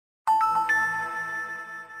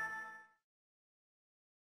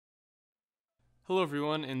Hello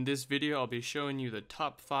everyone, in this video I'll be showing you the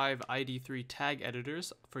top 5 ID3 tag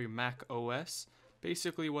editors for your Mac OS.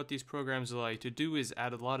 Basically what these programs allow you to do is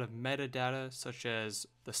add a lot of metadata such as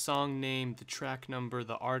the song name, the track number,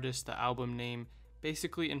 the artist, the album name,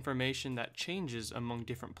 basically information that changes among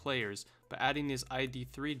different players, but adding this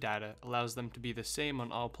ID3 data allows them to be the same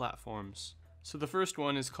on all platforms. So the first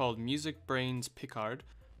one is called Music Brains Picard.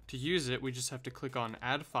 To use it we just have to click on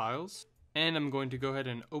Add Files, and I'm going to go ahead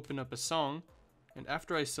and open up a song. And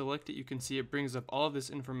after I select it, you can see it brings up all of this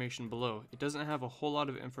information below. It doesn't have a whole lot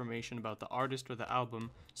of information about the artist or the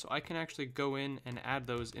album, so I can actually go in and add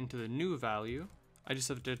those into the new value. I just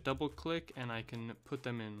have to double click and I can put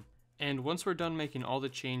them in. And once we're done making all the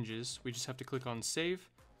changes, we just have to click on save,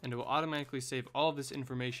 and it will automatically save all of this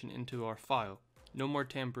information into our file. No more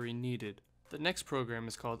tampering needed. The next program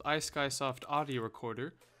is called iSkysoft Audio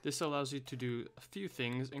Recorder. This allows you to do a few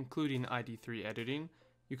things, including ID3 editing.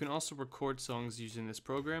 You can also record songs using this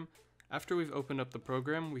program. After we've opened up the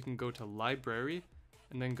program, we can go to Library,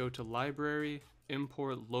 and then go to Library,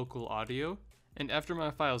 Import Local Audio. And after my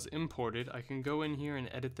file is imported, I can go in here and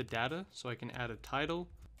edit the data, so I can add a title,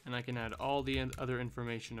 and I can add all the other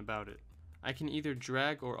information about it. I can either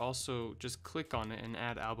drag or also just click on it and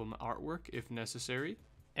add album artwork if necessary.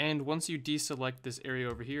 And once you deselect this area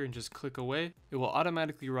over here and just click away, it will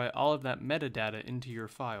automatically write all of that metadata into your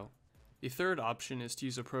file. The third option is to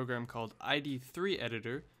use a program called ID3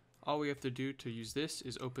 Editor. All we have to do to use this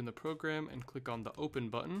is open the program and click on the Open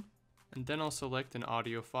button, and then I'll select an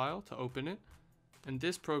audio file to open it. And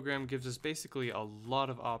this program gives us basically a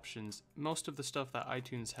lot of options, most of the stuff that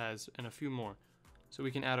iTunes has and a few more. So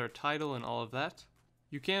we can add our title and all of that.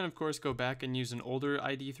 You can of course go back and use an older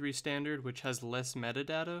ID3 standard which has less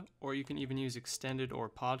metadata, or you can even use extended or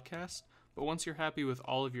podcast. But once you're happy with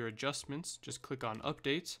all of your adjustments, just click on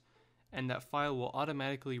Updates, and that file will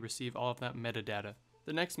automatically receive all of that metadata.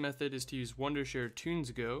 The next method is to use Wondershare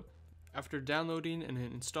Tunes Go. After downloading and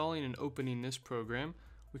installing and opening this program,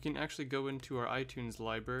 we can actually go into our iTunes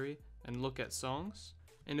library and look at songs.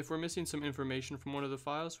 And if we're missing some information from one of the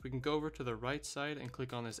files, we can go over to the right side and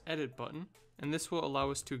click on this Edit button. And this will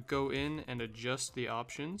allow us to go in and adjust the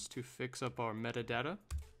options to fix up our metadata.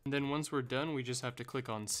 And then once we're done, we just have to click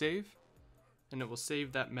on Save, and it will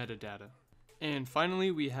save that metadata. And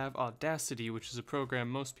finally we have Audacity, which is a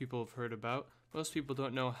program most people have heard about. Most people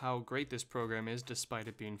don't know how great this program is despite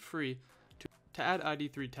it being free. To add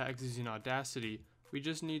ID3 tags using Audacity, we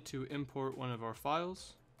just need to import one of our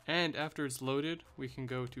files, and after it's loaded we can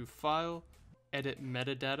go to File, Edit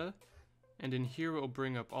Metadata, and in here it will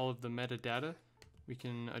bring up all of the metadata. We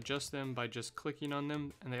can adjust them by just clicking on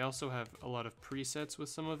them, and they also have a lot of presets with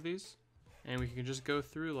some of these. And we can just go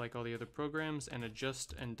through like all the other programs and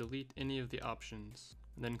adjust and delete any of the options.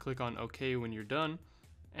 And then click on OK when you're done,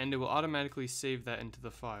 and it will automatically save that into the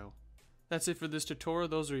file. That's it for this tutorial.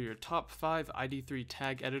 Those are your top 5 ID3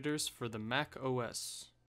 tag editors for the Mac OS.